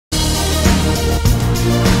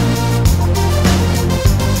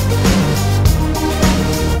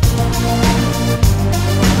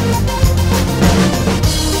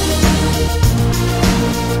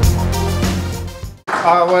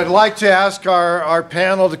I would like to ask our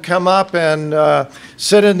panel to come up and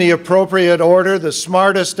sit in the appropriate order, the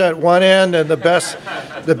smartest at one end and the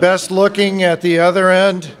best looking at the other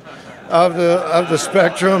end of the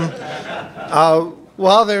spectrum.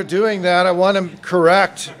 While they're doing that, I want to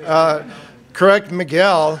correct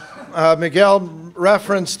Miguel. Miguel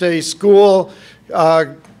referenced a school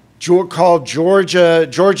called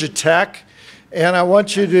Georgia Tech. And I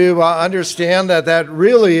want you to understand that that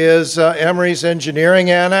really is Emory's engineering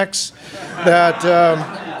annex. That,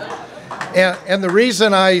 and the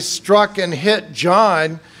reason I struck and hit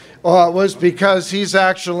John was because he's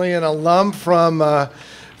actually an alum from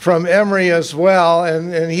Emory as well,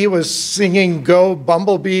 and he was singing "Go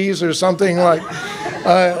Bumblebees" or something like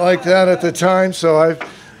that at the time. So I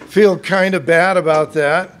feel kind of bad about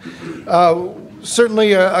that.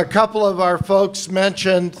 Certainly, a couple of our folks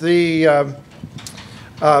mentioned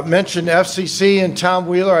mentioned FCC and Tom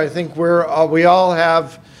Wheeler. I think we all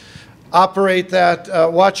have operate that.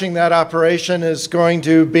 Watching that operation is going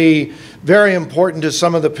to be very important to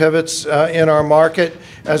some of the pivots in our market,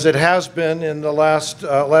 as it has been in the last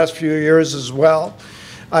few years as well.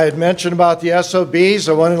 I had mentioned about the SOBs.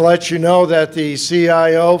 I wanted to let you know that the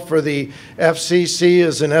CIO for the FCC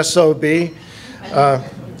is an SOB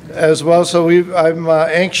as well. So I'm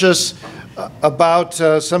anxious about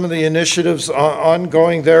some of the initiatives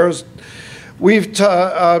ongoing there. We've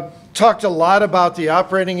talked a lot about the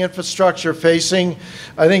operating infrastructure facing.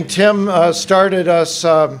 I think Tim started us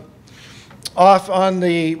off on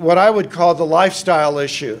what I would call the lifestyle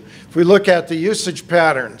issue. If we look at the usage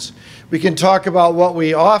patterns, we can talk about what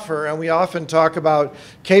we offer, and we often talk about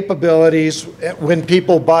capabilities when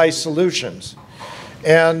people buy solutions.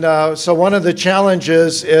 And so one of the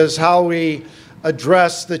challenges is how we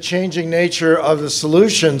address the changing nature of the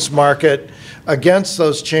solutions market against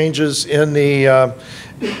those changes in the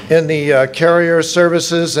carrier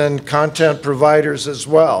services and content providers as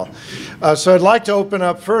well. So I'd like to open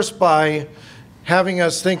up first by having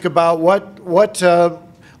us think about what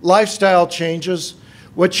lifestyle changes,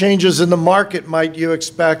 what changes in the market might you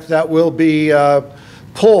expect that will be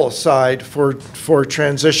pull side for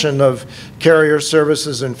transition of carrier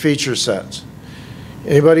services and feature sets.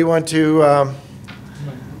 Anybody want to?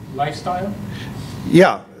 Lifestyle?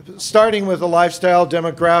 Yeah, starting with the lifestyle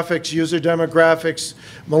demographics, user demographics,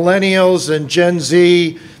 millennials and Gen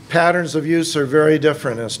Z patterns of use are very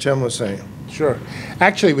different, as Tim was saying. Sure.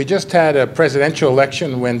 Actually, we just had a presidential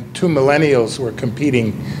election when two millennials were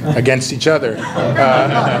competing against each other.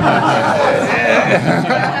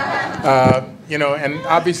 You know, and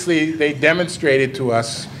obviously they demonstrated to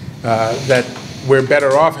us that we're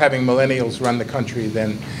better off having millennials run the country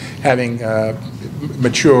than having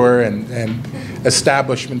mature and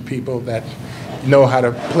establishment people that know how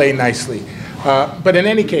to play nicely. But in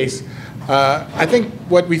any case, I think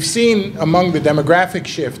what we've seen among the demographic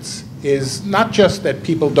shifts is not just that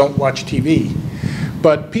people don't watch TV,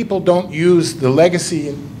 but people don't use the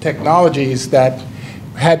legacy technologies that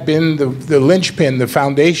had been the linchpin, the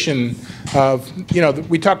foundation of, you know,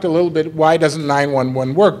 we talked a little bit, why doesn't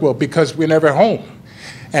 911 work? Well, because we're never home,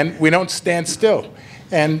 and we don't stand still.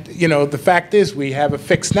 And, you know, the fact is we have a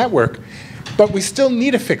fixed network, but we still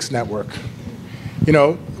need a fixed network. You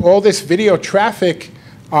know, all this video traffic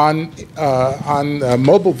on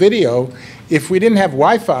mobile video, if we didn't have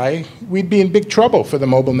Wi-Fi, we'd be in big trouble for the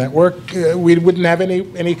mobile network. We wouldn't have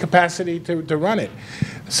any capacity to run it.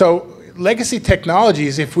 So legacy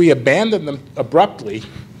technologies, if we abandon them abruptly,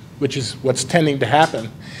 which is what's tending to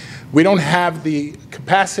happen, we don't have the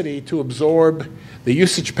capacity to absorb the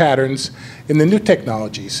usage patterns in the new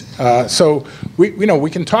technologies. So we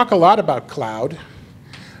can talk a lot about cloud.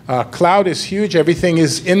 Cloud is huge. Everything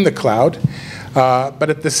is in the cloud. But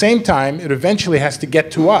at the same time, it eventually has to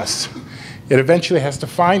get to us. It eventually has to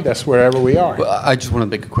find us wherever we are. Well, I just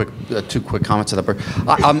want to make two quick comments to that.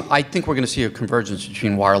 I think we're going to see a convergence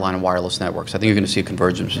between wireline and wireless networks. I think you're going to see a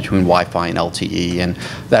convergence between Wi-Fi and LTE, and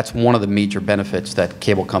that's one of the major benefits that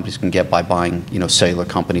cable companies can get by buying, you know, cellular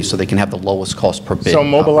companies, so they can have the lowest cost per bit. So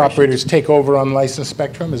mobile operators take over unlicensed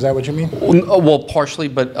spectrum. Is that what you mean? Well, partially,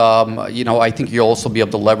 but you know, I think you'll also be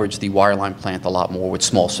able to leverage the wireline plant a lot more with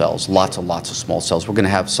small cells. Lots and lots of small cells. We're going to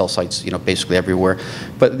have cell sites, you know, basically everywhere.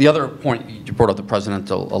 But the other point, you brought up the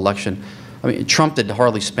presidential election. I mean, Trump did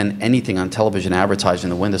hardly spend anything on television advertising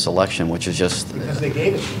to win this election, which is just because they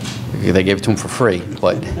gave it to him. They gave it to him for free.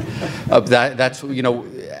 But that's, you know,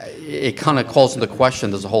 it kind of calls into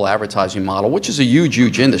question this whole advertising model, which is a huge,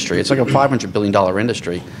 huge industry. It's like a $500 billion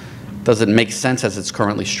industry. Does it make sense as it's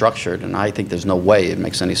currently structured? And I think there's no way it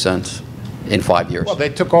makes any sense in 5 years. Well, they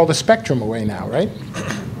took all the spectrum away now, right?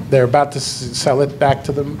 They're about to sell it back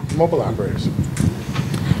to the mobile operators.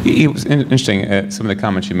 It was interesting, some of the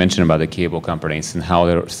comments you mentioned about the cable companies and how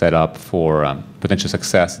they're set up for potential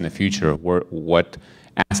success in the future, what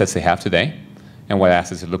assets they have today and what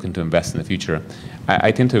assets they're looking to invest in the future.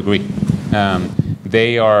 I tend to agree.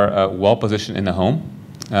 They are well positioned in the home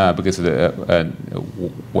because of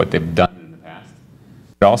what they've done in the past.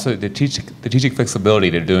 But also the strategic flexibility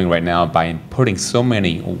they're doing right now by putting so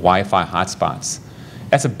many Wi-Fi hotspots.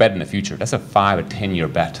 That's a bet in the future. That's a 5 or 10-year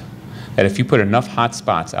bet. That if you put enough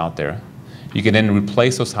hotspots out there, you can then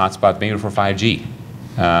replace those hotspots maybe for 5G.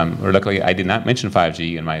 Or luckily, I did not mention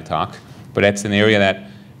 5G in my talk, but that's an area that,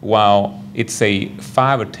 while it's a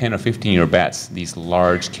 5 or 10 or 15-year bets, these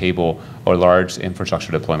large cable or large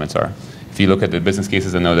infrastructure deployments are. If you look at the business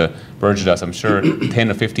cases, I know the Berge does, I'm sure 10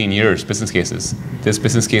 to 15 years business cases. This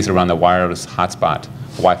business case around the wireless hotspot,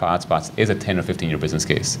 Wi-Fi hotspots, is a 10 or 15-year business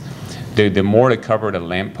case. The more they cover the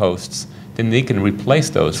lampposts, then they can replace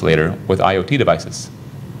those later with IoT devices,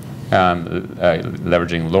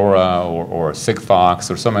 leveraging LoRa or Sigfox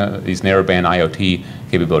or some of these narrowband IoT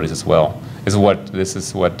capabilities as well. This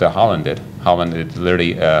is what Holland did. Holland did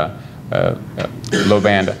literally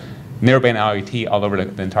low-band, narrowband IoT all over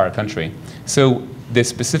the entire country. So the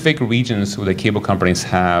specific regions where the cable companies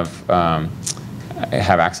have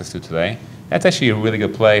access to today, that's actually a really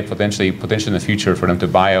good play, potentially in the future, for them to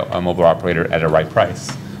buy a mobile operator at a right price.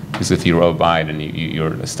 Because if you roll by it, then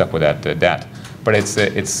you're stuck with that debt. But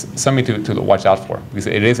it's something to watch out for, because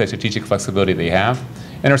it is a strategic flexibility they have.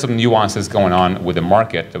 And there are some nuances going on with the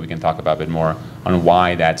market that we can talk about a bit more on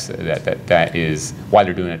why that is why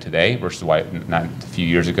they're doing it today versus why not a few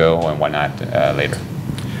years ago and why not later.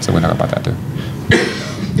 So we'll talk about that too.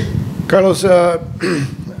 Carlos,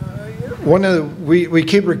 we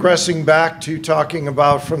keep regressing back to talking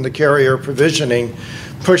about from the carrier provisioning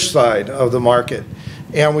push side of the market,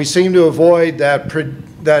 and we seem to avoid that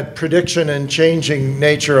prediction and changing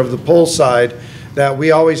nature of the pull side, that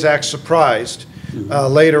we always act surprised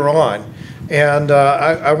later on. And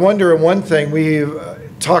I wonder, one thing, we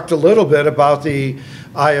talked a little bit about the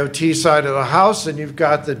IoT side of the house, and you've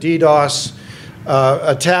got the DDoS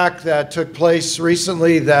attack that took place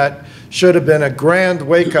recently that should have been a grand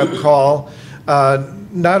wake-up call,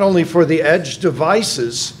 not only for the edge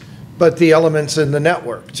devices, but the elements in the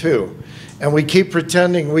network too. And we keep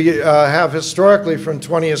pretending we have historically from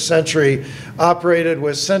 20th century operated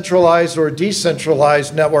with centralized or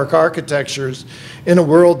decentralized network architectures in a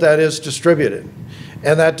world that is distributed.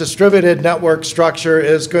 And that distributed network structure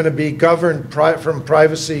is going to be governed from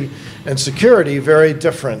privacy and security very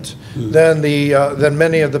different than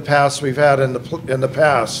many of the paths we've had in the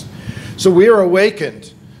past. So we are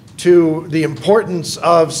awakened to the importance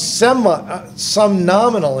of some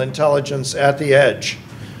nominal intelligence at the edge.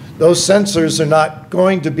 Those sensors are not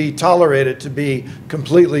going to be tolerated to be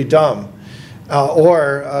completely dumb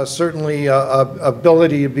or certainly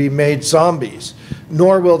ability to be made zombies,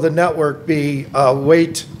 nor will the network be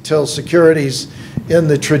wait till security's in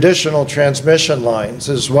the traditional transmission lines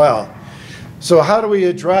as well. So how do we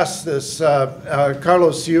address this?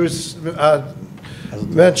 Carlos, you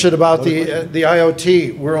mentioned about the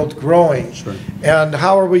IoT world growing. Sure. And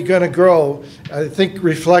how are we going to grow? I think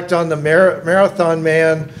reflect on the Marathon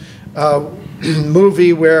Man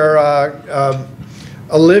movie where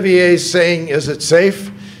Olivier's saying, is it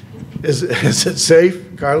safe? Is it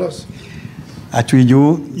safe, Carlos? Actually,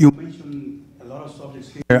 you mentioned a lot of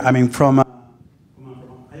subjects here. I mean, from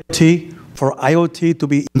IoT, for IoT to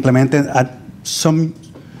be implemented,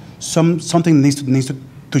 something needs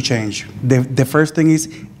to change. The first thing is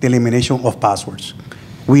the elimination of passwords.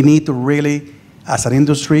 We need to really, as an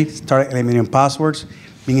industry, start eliminating passwords,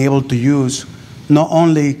 being able to use not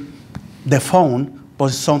only the phone, but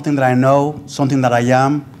something that I know, something that I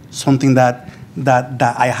am, something that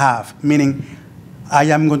I have. Meaning, I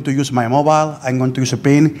am going to use my mobile, I'm going to use a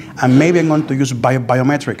PIN, and maybe I'm going to use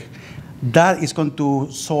biometric. That is going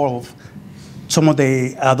to solve some of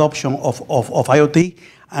the adoption of IoT.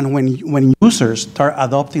 And when users start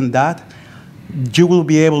adopting that, you will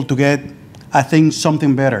be able to get, I think,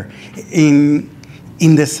 something better. In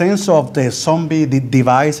the sense of the zombie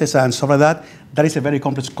devices and stuff like that, that is a very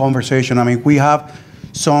complex conversation. I mean, we have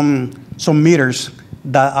some meters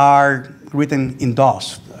that are written in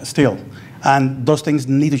DOS still, and those things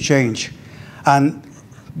need to change. And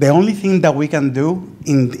the only thing that we can do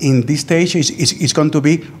in this stage is going to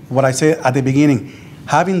be what I said at the beginning.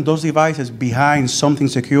 having those devices behind something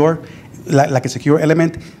secure, like a secure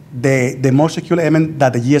element, the most secure element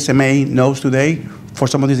that the GSMA knows today for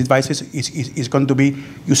some of these devices is going to be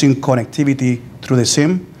using connectivity through the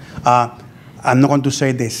SIM. I'm not going to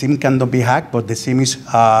say the SIM cannot be hacked, but the SIM is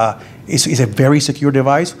a very secure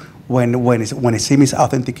device when a SIM is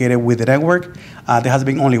authenticated with the network. There has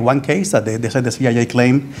been only one case that they said the CIA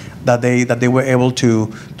claimed that they were able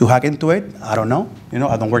to hack into it. I don't know.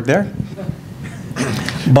 I don't work there.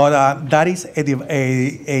 But that is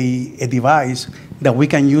a device that we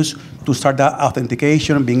can use to start that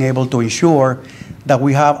authentication, being able to ensure that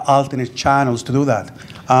we have alternate channels to do that.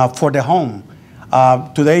 For the home,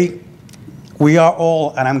 today, we are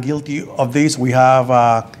all, and I'm guilty of this, we have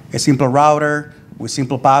a simple router with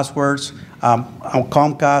simple passwords.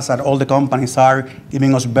 Comcast and all the companies are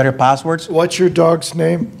giving us better passwords. What's your dog's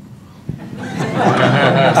name?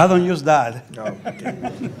 I don't use that. No.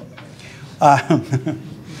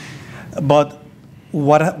 But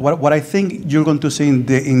what I think you're going to see in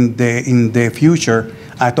the future,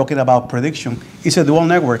 talking about prediction, is a dual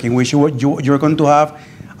network in which you're going to have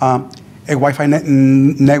a Wi-Fi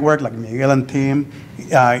network like Miguel and Tim.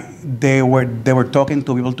 They were talking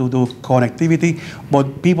to people to do connectivity,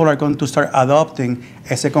 but people are going to start adopting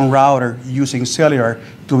a second router using cellular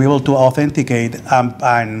to be able to authenticate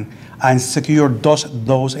and secure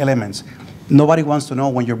those elements. Nobody wants to know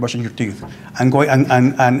when you're brushing your teeth. And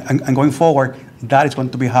going forward, that is going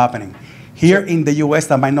to be happening. Here in the US,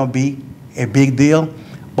 that might not be a big deal,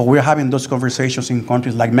 but we're having those conversations in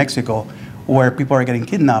countries like Mexico where people are getting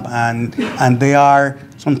kidnapped and they are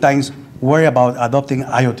sometimes worried about adopting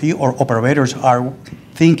IoT, or operators are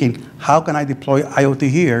thinking, how can I deploy IoT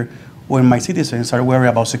here when my citizens are worried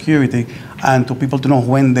about security, and to people to know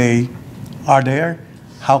when they are there,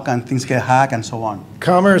 how can things get hacked, and so on.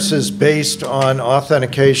 Commerce is based on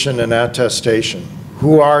authentication and attestation.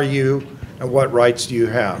 Who are you and what rights do you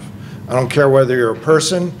have? I don't care whether you're a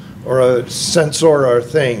person or a sensor or a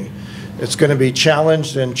thing. It's going to be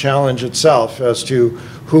challenged and challenge itself as to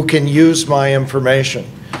who can use my information.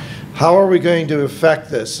 How are we going to affect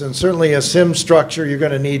this? And certainly a SIM structure, you're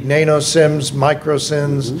going to need nano SIMs, micro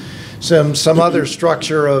SIMs, some other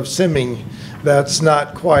structure of SIMming that's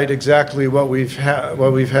not quite exactly what we've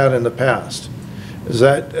had in the past. Is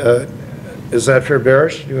that fair,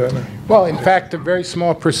 Berge? Well, in fact, a very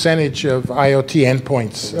small percentage of IoT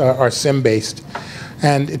endpoints are SIM-based,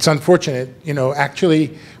 and it's unfortunate.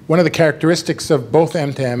 Actually, one of the characteristics of both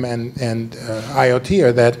M2M and IoT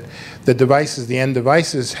are that the devices, the end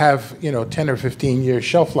devices, have 10 or 15 years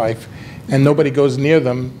shelf life, and nobody goes near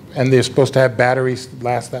them, and they're supposed to have batteries that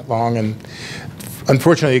last that long. And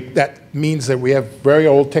unfortunately, that means that we have very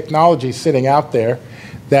old technology sitting out there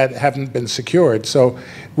that haven't been secured. So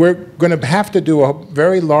we're going to have to do a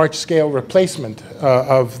very large-scale replacement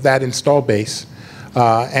of that install base,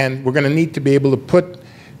 and we're going to need to be able to put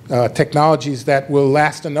technologies that will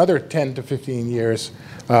last another 10 to 15 years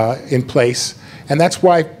in place. And that's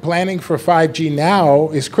why planning for 5G now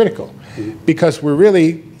is critical, because we're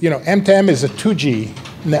really, M2M is a 2G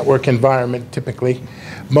network environment typically.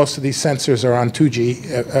 Most of these sensors are on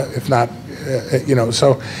 2G, if not,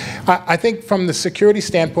 So I think from the security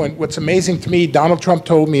standpoint, what's amazing to me, Donald Trump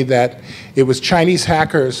told me that it was Chinese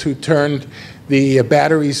hackers who turned the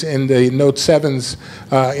batteries in the Note 7s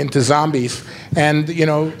into zombies. And,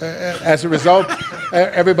 as a result,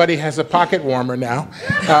 everybody has a pocket warmer now.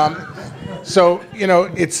 So,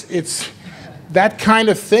 it's that kind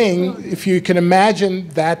of thing. If you can imagine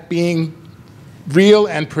that being real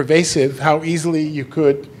and pervasive, how easily you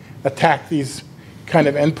could attack these kind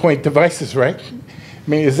of endpoint devices, right? I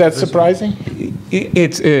mean, is that surprising?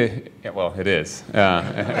 Well, it is,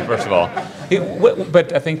 first of all.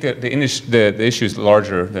 But I think that the issue is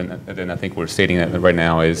larger than I think we're stating that right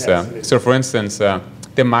now. Is so, for instance,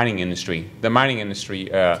 the mining industry. The mining industry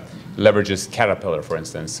leverages Caterpillar, for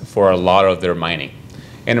instance, for a lot of their mining.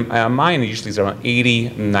 And a mine usually is around 80,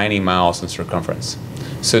 90 miles in circumference.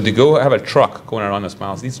 So to go have a truck going around those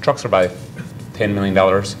miles, these trucks are about $10 million,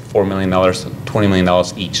 $4 million, $20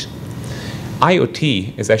 million each.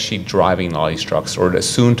 IoT is actually driving all these trucks, or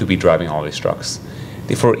soon to be driving all these trucks.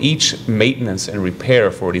 For each maintenance and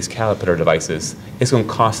repair for these Caterpillar devices, it's going to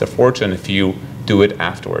cost a fortune if you do it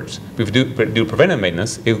afterwards. If you do preventive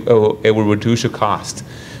maintenance, it will reduce your cost.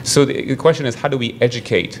 So the question is, how do we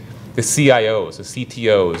educate the CIOs, the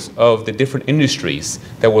CTOs of the different industries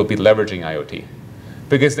that will be leveraging IoT?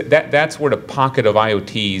 Because that's where the pocket of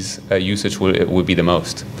IoT's usage would be the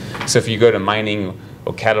most. So if you go to mining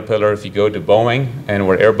or Caterpillar, if you go to Boeing and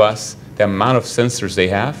or Airbus, the amount of sensors they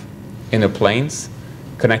have in the planes,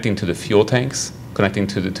 connecting to the fuel tanks, connecting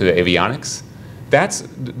to the avionics, that's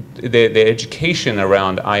the education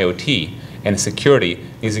around IoT and security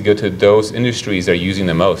needs to go to those industries that are using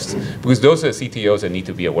the most, because those are the CTOs that need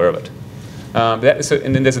to be aware of it. And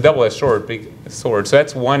then there's a double-edged sword, big sword. So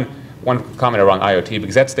that's one comment around IoT,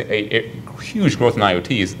 because that's a huge growth in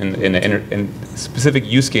IoTs in specific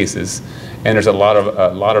use cases, and there's a lot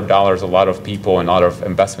of dollars, a lot of people, and a lot of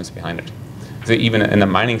investments behind it. So even in the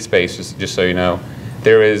mining space, just so you know,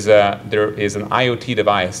 there is an IoT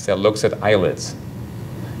device that looks at eyelids.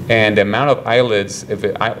 And the amount of eyelids, if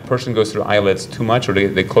a person goes through eyelids too much, or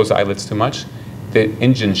they close the eyelids too much, the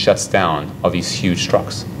engine shuts down of these huge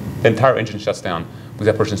trucks. The entire engine shuts down because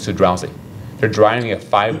that person's too drowsy. They're driving a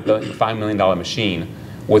 $5 million machine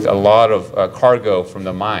with a lot of cargo from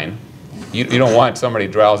the mine. You don't want somebody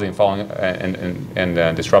drowsy and falling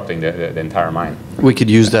and disrupting the entire mine. We could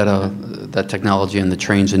use that technology in the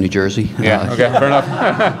trains in New Jersey. Yeah, okay, fair enough.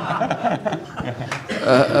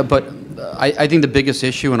 But I think the biggest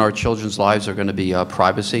issue in our children's lives are going to be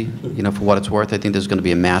privacy. You know, for what it's worth, I think there's going to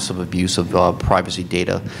be a massive abuse of privacy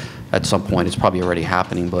data at some point. It's probably already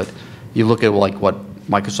happening, but you look at like what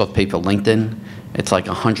Microsoft paid for LinkedIn, it's like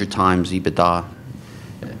 100 times EBITDA,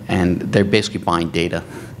 and they're basically buying data.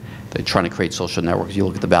 They're trying to create social networks. You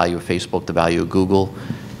look at the value of Facebook, the value of Google,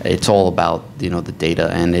 it's all about, you know, the data,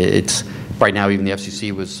 and it's right now even the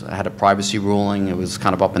FCC had a privacy ruling. It was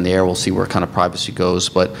kind of up in the air. We'll see where kind of privacy goes,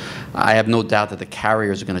 but I have no doubt that the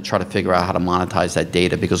carriers are going to try to figure out how to monetize that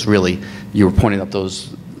data, because really you were pointing up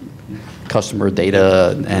those customer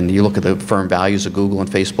data, and you look at the firm values of Google and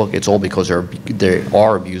Facebook, it's all because they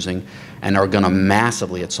are abusing and are going to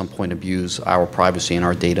massively at some point abuse our privacy and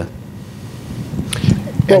our data.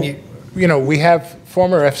 Well, you know, we have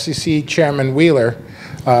former FCC Chairman Wheeler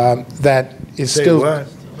that is Say still... what?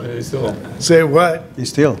 Say what? He's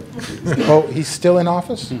still. Oh, he's still in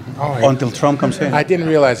office? Oh, Until Trump comes in. I didn't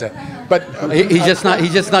realize that. But He's just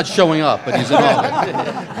not showing up, but he's in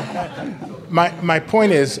office. my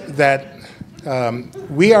point is that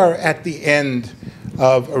we are at the end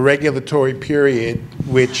of a regulatory period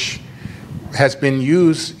which has been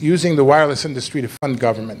using the wireless industry to fund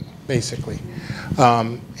government, basically.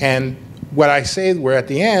 And what I say, we're at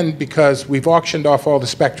the end because we've auctioned off all the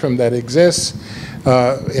spectrum that exists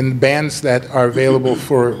in bands that are available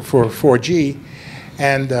for 4G.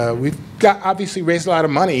 And we've obviously raised a lot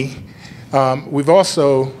of money. We've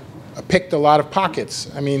also picked a lot of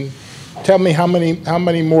pockets. I mean, tell me how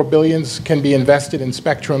many more billions can be invested in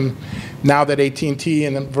spectrum now that AT&T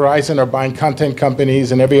and Verizon are buying content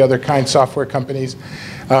companies and every other kind software companies.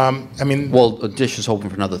 I mean, well, Dish is hoping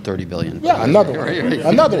for another $30 billion. Yeah, another one,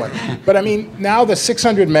 another one. But I mean, now the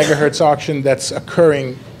 600 megahertz auction that's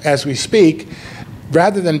occurring as we speak,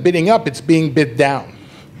 rather than bidding up, it's being bid down,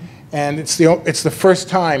 and it's the first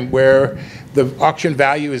time where the auction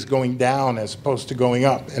value is going down as opposed to going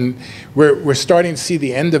up, and we're starting to see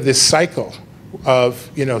the end of this cycle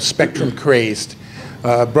of, you know, spectrum crazed.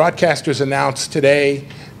 Broadcasters announced today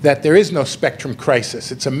that there is no spectrum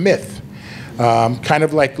crisis. It's a myth, kind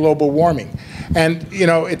of like global warming, and you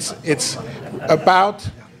know, it's about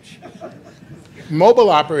mobile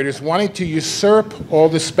operators wanting to usurp all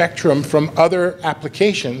the spectrum from other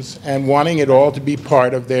applications and wanting it all to be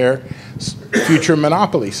part of their future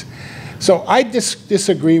monopolies. So I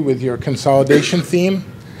disagree with your consolidation theme.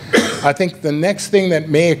 I think the next thing that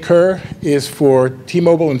may occur is for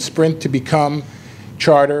T-Mobile and Sprint to become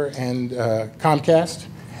Charter and Comcast,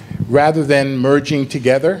 rather than merging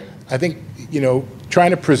together. I think, you know,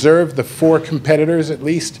 trying to preserve the four competitors at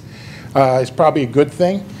least is probably a good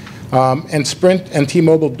thing. And Sprint and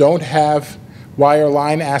T-Mobile don't have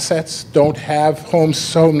wireline assets, don't have home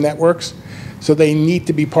networks, so they need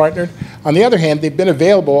to be partnered. On the other hand, they've been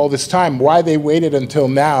available all this time. Why they waited until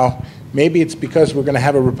now? Maybe it's because we're going to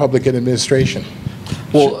have a Republican administration.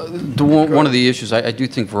 Well, one of the issues, I do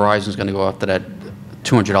think Verizon's going to go after that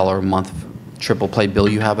 $200 a month triple play bill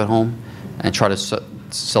you have at home and try to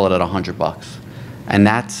sell it at $100. And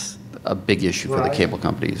that's a big issue for the cable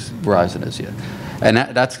companies. Verizon is, yeah. And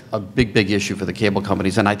that's a big issue for the cable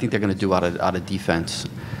companies, and I think they're going to do out of defense.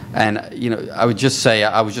 And, you know, I would just say,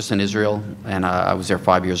 I was just in Israel, and I was there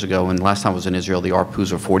 5 years ago, and last time I was in Israel, the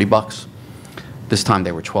ARPUs were $40. This time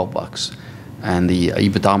they were $12. And the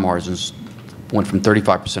EBITDA margins went from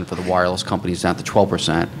 35% for the wireless companies down to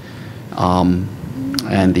 12%.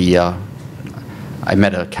 I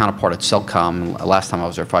met a counterpart at Cellcom last time I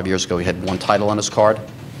was there 5 years ago. He had one title on his card.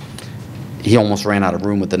 He almost ran out of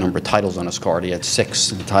room with the number of titles on his card. He had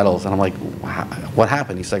 6 titles, and I'm like, what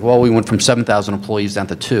happened? He's like, well, we went from 7,000 employees down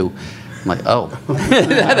to 2. I'm like, oh.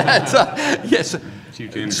 That's, yes.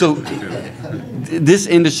 So this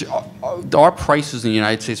industry, our prices in the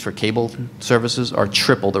United States for cable services are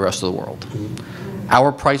triple the rest of the world.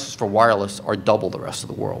 Our prices for wireless are double the rest of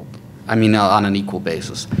the world. I mean, on an equal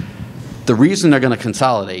basis. The reason they're going to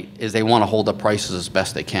consolidate is they want to hold up prices as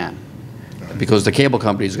best they can, because the cable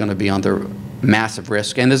company is going to be under massive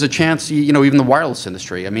risk, and there's a chance, you know, even the wireless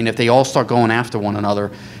industry. I mean, if they all start going after one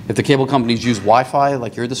another, if the cable companies use Wi-Fi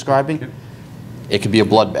like you're describing, it could be a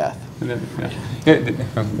bloodbath. No,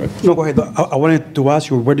 go ahead. I wanted to ask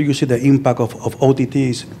you, where do you see the impact of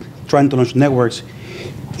OTTs trying to launch networks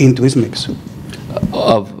into this mix?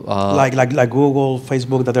 Like Google,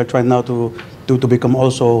 Facebook, that they're trying now to become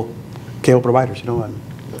also cable providers, you know, and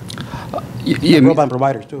broadband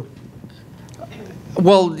providers too.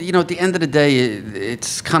 Well, you know, at the end of the day,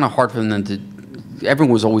 it's kind of hard for them to.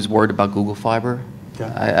 Everyone was always worried about Google Fiber.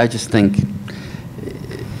 Yeah. I just think,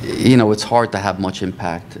 you know, it's hard to have much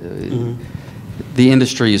impact. The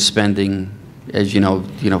industry is spending, as you know,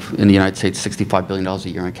 in the United States, $65 billion a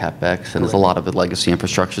year in CapEx, and there's a lot of it legacy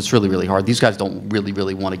infrastructure. It's really, really hard. These guys don't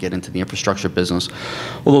really want to get into the infrastructure business.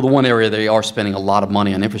 Although the one area they are spending a lot of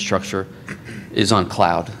money on infrastructure is on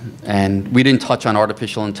cloud. And we didn't touch on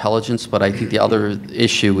artificial intelligence, but I think the other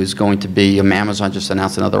issue is going to be, Amazon just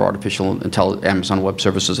announced another Amazon Web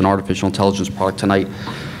Services and artificial intelligence product tonight.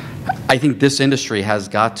 I think this industry has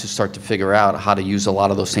got to start to figure out how to use a lot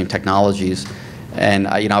of those same technologies. And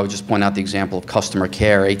you know, I would just point out the example of customer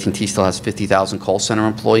care. AT&T still has 50,000 call center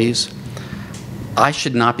employees. I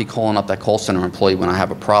should not be calling up that call center employee when I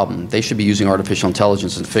have a problem. They should be using artificial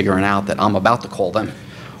intelligence and figuring out that I'm about to call them.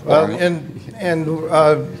 Well,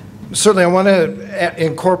 certainly I want to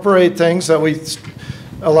incorporate things that we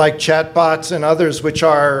like chatbots and others, which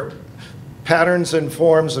are patterns and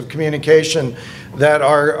forms of communication that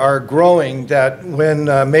are growing, that when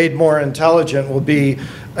made more intelligent will be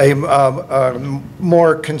a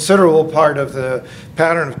more considerable part of the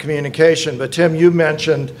pattern of communication. But Tim, you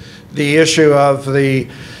mentioned the issue of the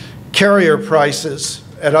carrier prices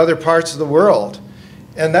at other parts of the world,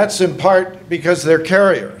 and that's in part because they're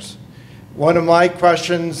carriers. One of my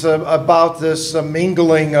questions about this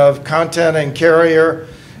mingling of content and carrier,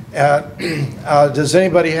 does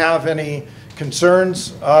anybody have any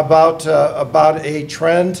concerns about a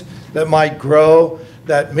trend that might grow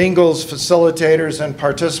that mingles facilitators and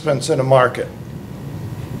participants in a market?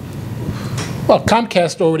 Well,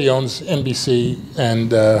 Comcast already owns NBC,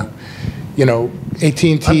 and you know,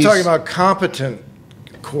 AT&T's. I'm talking about competent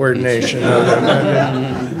coordination.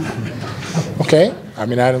 Okay. I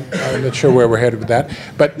mean, I'm not sure where we're headed with that.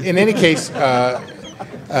 But in any case, AT&T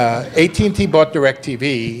bought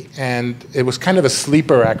DirecTV, and it was kind of a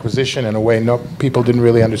sleeper acquisition in a way. No, people didn't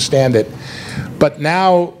really understand it. But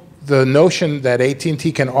now the notion that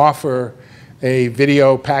AT&T can offer a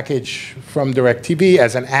video package from DirecTV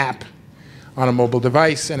as an app on a mobile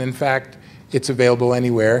device, and in fact, it's available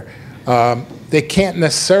anywhere. They can't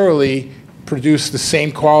necessarily produce the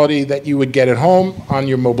same quality that you would get at home on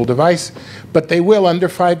your mobile device, but they will under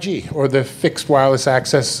 5G or the fixed wireless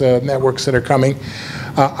access networks that are coming.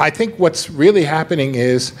 I think what's really happening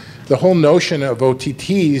is the whole notion of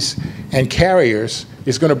OTTs and carriers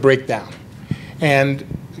is going to break down. And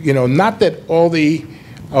you know, not that all the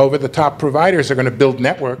over-the-top providers are going to build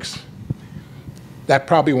networks. That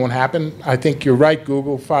probably won't happen. I think you're right.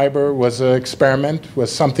 Google Fiber was an experiment,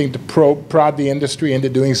 was something to prod the industry into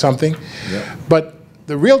doing something. Yeah. But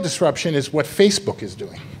the real disruption is what Facebook is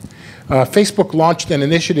doing. Facebook launched an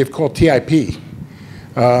initiative called TIP.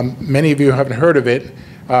 Many of you haven't heard of it.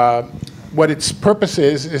 What its purpose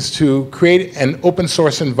is to create an open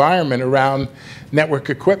source environment around network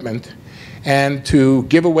equipment and to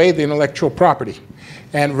give away the intellectual property.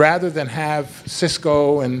 And rather than have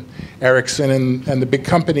Cisco and Ericsson and the big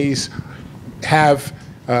companies have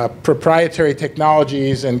proprietary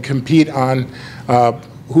technologies and compete on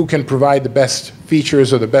who can provide the best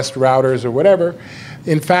features or the best routers or whatever,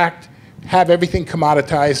 in fact, have everything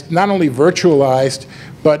commoditized, not only virtualized,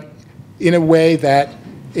 but in a way that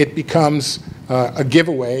it becomes a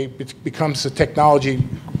giveaway. It becomes a technology,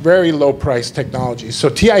 very low-priced technology. So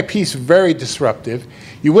TIP is very disruptive.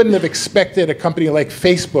 You wouldn't have expected a company like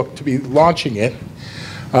Facebook to be launching it,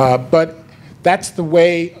 but that's the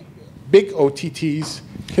way big OTTs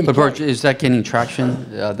can. But Berge, is that gaining traction?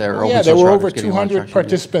 There were over 200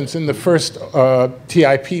 participants in the first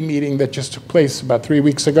TIP meeting that just took place about 3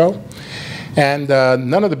 weeks ago. And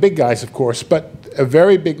none of the big guys, of course, but a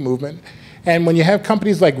very big movement. And when you have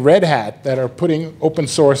companies like Red Hat that are putting open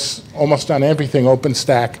source almost on everything,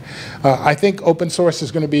 OpenStack, I think open source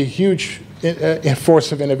is going to be a huge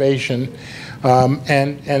force of innovation.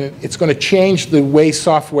 And it's going to change the way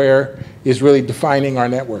software is really defining our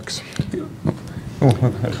networks.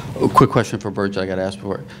 A quick question for Berge I got to ask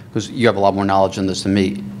for, because you have a lot more knowledge on this than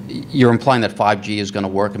me. You're implying that 5G is going to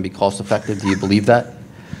work and be cost effective. Do you believe that?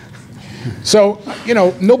 So, you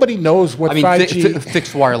know, nobody knows what 5G...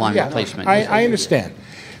 Fixed wireline replacement. I understand.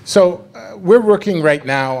 So we're working right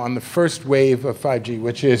now on the first wave of 5G,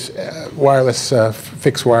 which is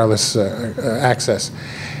fixed wireless access.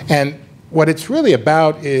 And what it's really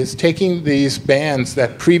about is taking these bands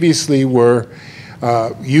that previously were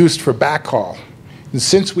used for backhaul. And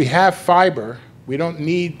since we have fiber, we don't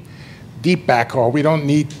need deep backhaul. We don't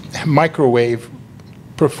need microwave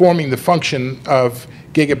performing the function of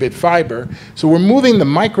gigabit fiber. So we're moving the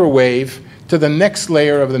microwave to the next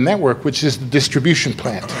layer of the network, which is the distribution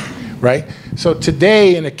plant, right? So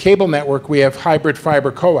today in a cable network, we have hybrid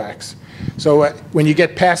fiber coax. So when you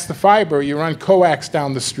get past the fiber, you run coax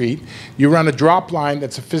down the street. You run a drop line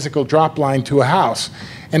that's a physical drop line to a house.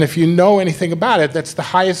 And if you know anything about it, that's the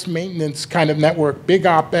highest maintenance kind of network, big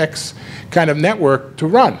OpEx kind of network to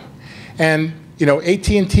run. And you know,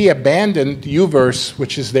 AT&T abandoned Uverse,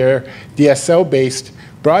 which is their DSL-based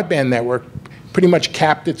broadband network, pretty much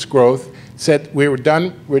capped its growth, said we're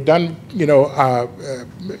done, you know,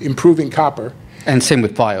 improving copper. And same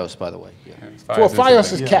with Fios, by the way. Well,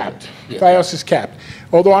 Fios is capped. Fios is capped.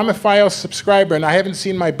 Although I'm a Fios subscriber, and I haven't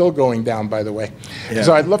seen my bill going down, by the way.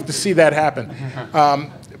 So I'd love to see that happen.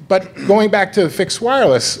 But going back to fixed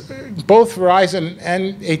wireless, both Verizon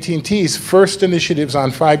and AT&T's first initiatives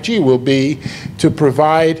on 5G will be to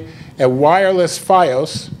provide a wireless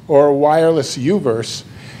Fios or a wireless Uverse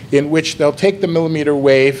in which they'll take the millimeter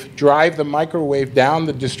wave, drive the microwave down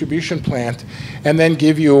the distribution plant, and then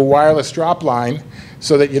give you a wireless drop line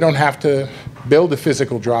so that you don't have to build a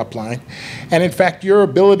physical drop line. And in fact, your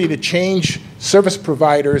ability to change service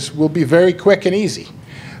providers will be very quick and easy.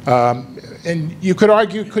 And you could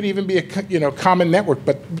argue it could even be a common network,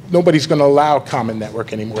 but nobody's going to allow common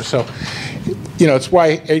network anymore. So, you know, it's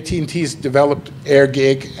why AT&T's developed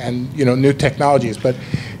AirGig and, you know, new technologies. But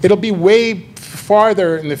it'll be way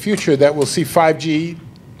farther in the future that we'll see 5G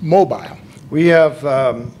mobile. We have,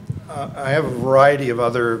 I have a variety of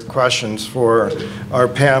other questions for our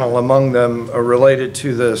panel. Among them are related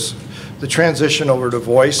to the transition over to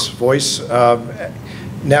voice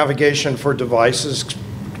navigation for devices,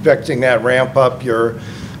 expecting that ramp up. Your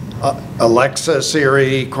Alexa,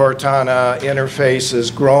 Siri, Cortana interface is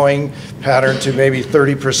growing pattern to maybe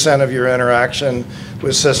 30% of your interaction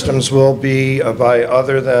with systems will be by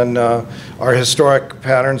other than our historic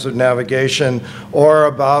patterns of navigation, or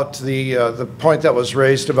about the point that was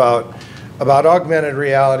raised about augmented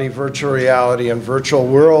reality, virtual reality, and virtual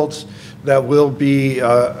worlds that will be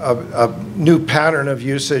a new pattern of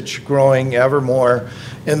usage growing ever more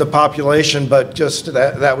in the population. But just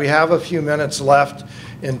that we have a few minutes left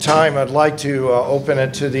in time, I'd like to open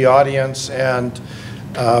it to the audience and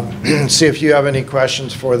see if you have any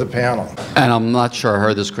questions for the panel. And I'm not sure I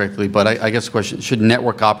heard this correctly, but I guess the question, should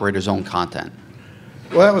network operators own content?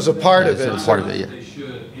 Well, that was a part of it. Part of it,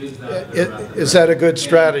 yeah. Is that a good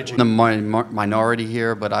strategy? The minority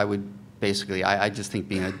here, but I would basically, I just think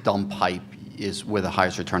being a dumb pipe is where the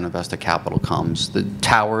highest return on invested capital comes. The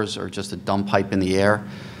towers are just a dumb pipe in the air.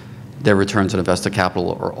 Their returns on invested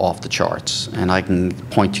capital are off the charts. And I can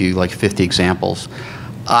point to you like 50 examples.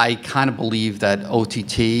 I kind of believe that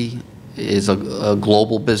OTT is a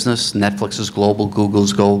global business. Netflix is global,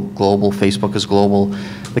 Google's global, Facebook is global.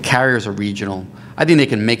 The carriers are regional. I think they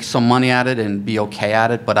can make some money at it and be okay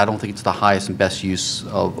at it, but I don't think it's the highest and best use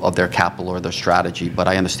of their capital or their strategy, but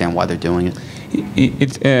I understand why they're doing it.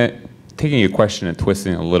 It's taking your question and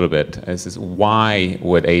twisting it a little bit, is why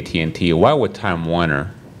would AT&T, why would Time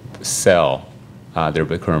Warner sell their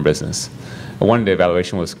current business? One, the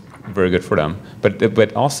evaluation was very good for them,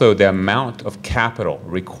 but also the amount of capital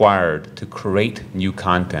required to create new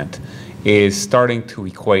content is starting to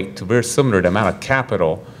equate to very similar to the amount of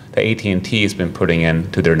capital that AT&T has been putting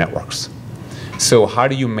into their networks. So how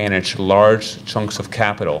do you manage large chunks of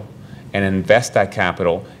capital and invest that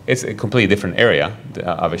capital? It's a completely different area,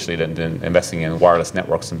 obviously, than investing in wireless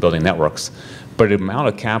networks and building networks. But the amount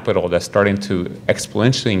of capital that's starting to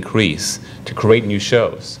exponentially increase to create new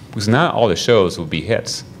shows, because not all the shows will be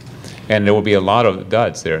hits. And there will be a lot of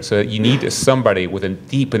duds there. So you need somebody with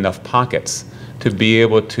deep enough pockets to be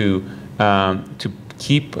able to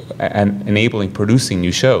keep enabling producing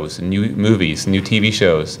new shows, new movies, new TV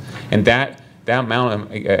shows. And that amount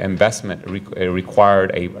of investment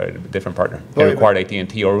required a different partner. It required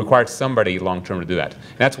AT&T or required somebody long-term to do that.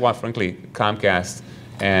 And that's why, frankly, Comcast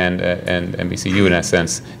and NBCU, in that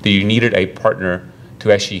sense, that you needed a partner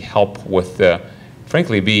to actually help with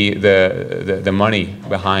frankly, be the money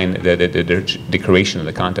behind the creation of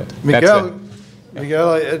the content. Miguel,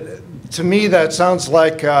 To me, that sounds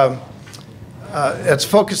like it's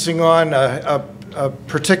focusing on a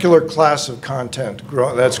particular class of content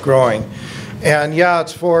that's growing. And yeah,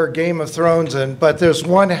 it's for Game of Thrones, but there's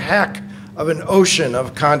one heck of an ocean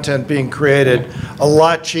of content being created, a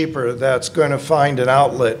lot cheaper, that's going to find an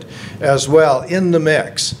outlet as well in the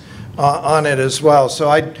mix on it as well. So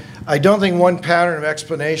I don't think one pattern of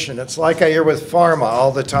explanation. It's like I hear with pharma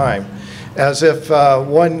all the time, as if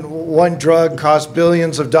one drug costs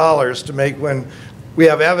billions of dollars to make when we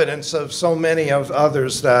have evidence of so many of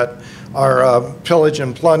others that are pillage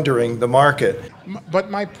and plundering the market. But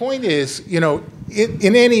my point is, you know,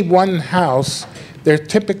 in any one house, there are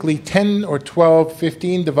typically 10 or 12,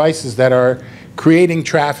 15 devices that are creating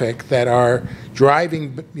traffic, that are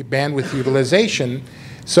driving bandwidth utilization.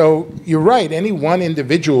 So you're right, any one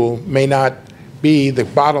individual may not be the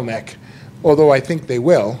bottleneck, although I think they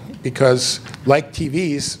will, because like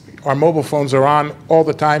TVs, our mobile phones are on all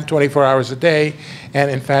the time, 24 hours a day,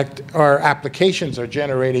 and in fact, our applications are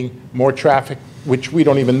generating more traffic, which we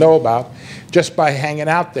don't even know about, just by hanging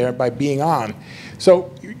out there, by being on.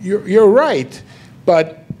 So you're right,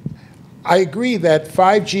 but I agree that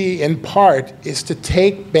 5G in part is to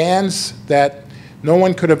take bands that no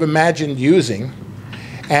one could have imagined using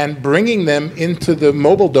and bringing them into the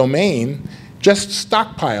mobile domain, just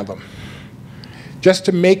stockpile them, just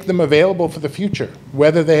to make them available for the future,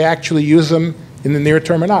 whether they actually use them in the near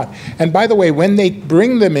term or not. And by the way, when they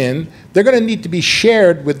bring them in, they're going to need to be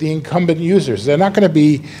shared with the incumbent users. They're not going to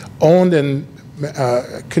be owned and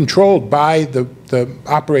controlled by the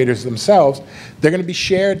operators themselves. They're going to be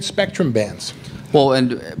shared spectrum bands. Well,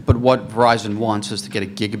 but what Verizon wants is to get a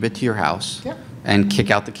gigabit to your house and kick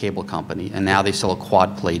out the cable company. And now they sell a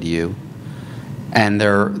quad play to you. And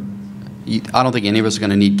I don't think any of us are going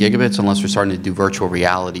to need gigabits unless we're starting to do virtual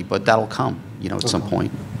reality, but that'll come, you know, at some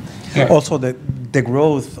point. Also, the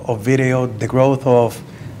growth of video, the growth of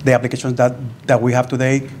the applications that we have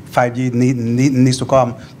today, 5G needs to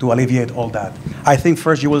come to alleviate all that. I think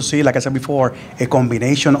first you will see, like I said before, a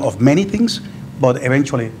combination of many things, but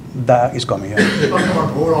eventually that is coming. Talk about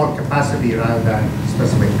overall capacity rather than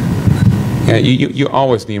specific. Yeah, you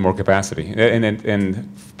always need more capacity, and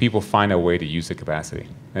people find a way to use the capacity.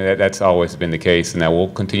 And that's always been the case, and that will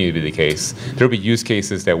continue to be the case. There will be use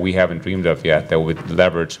cases that we haven't dreamed of yet that would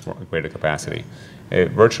leverage greater capacity.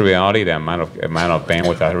 Virtual reality, the amount of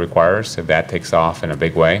bandwidth that it requires, if that takes off in a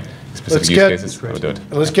big way, specific use cases, we'll do it.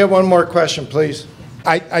 Let's get one more question, please.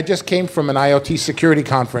 I just came from an IoT security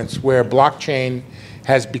conference where blockchain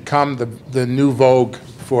has become the new vogue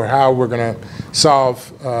for how we're going to solve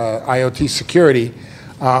IoT security.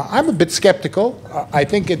 I'm a bit skeptical. I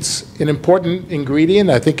think it's an important ingredient.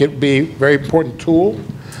 I think it'd be a very important tool.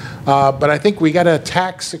 But I think we got to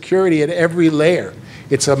attack security at every layer.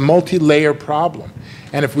 It's a multi-layer problem.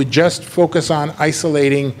 And if we just focus on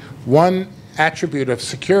isolating one attribute of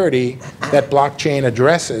security that blockchain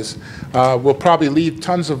addresses, we'll probably leave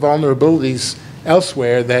tons of vulnerabilities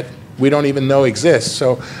elsewhere that we don't even know exist.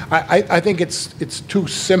 So I think it's too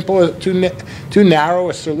simple, too narrow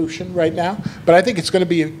a solution right now. But I think it's going to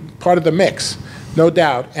be part of the mix, no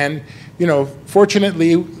doubt. And you know, fortunately,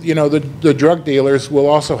 you know, the drug dealers will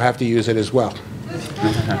also have to use it as well.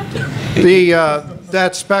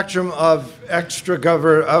 That spectrum of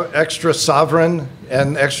extra sovereign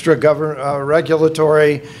and extra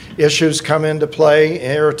regulatory issues come into play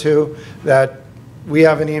here too, that we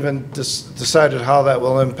haven't even decided how that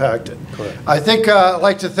will impact it. Correct. I think I'd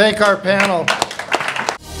like to thank our panel.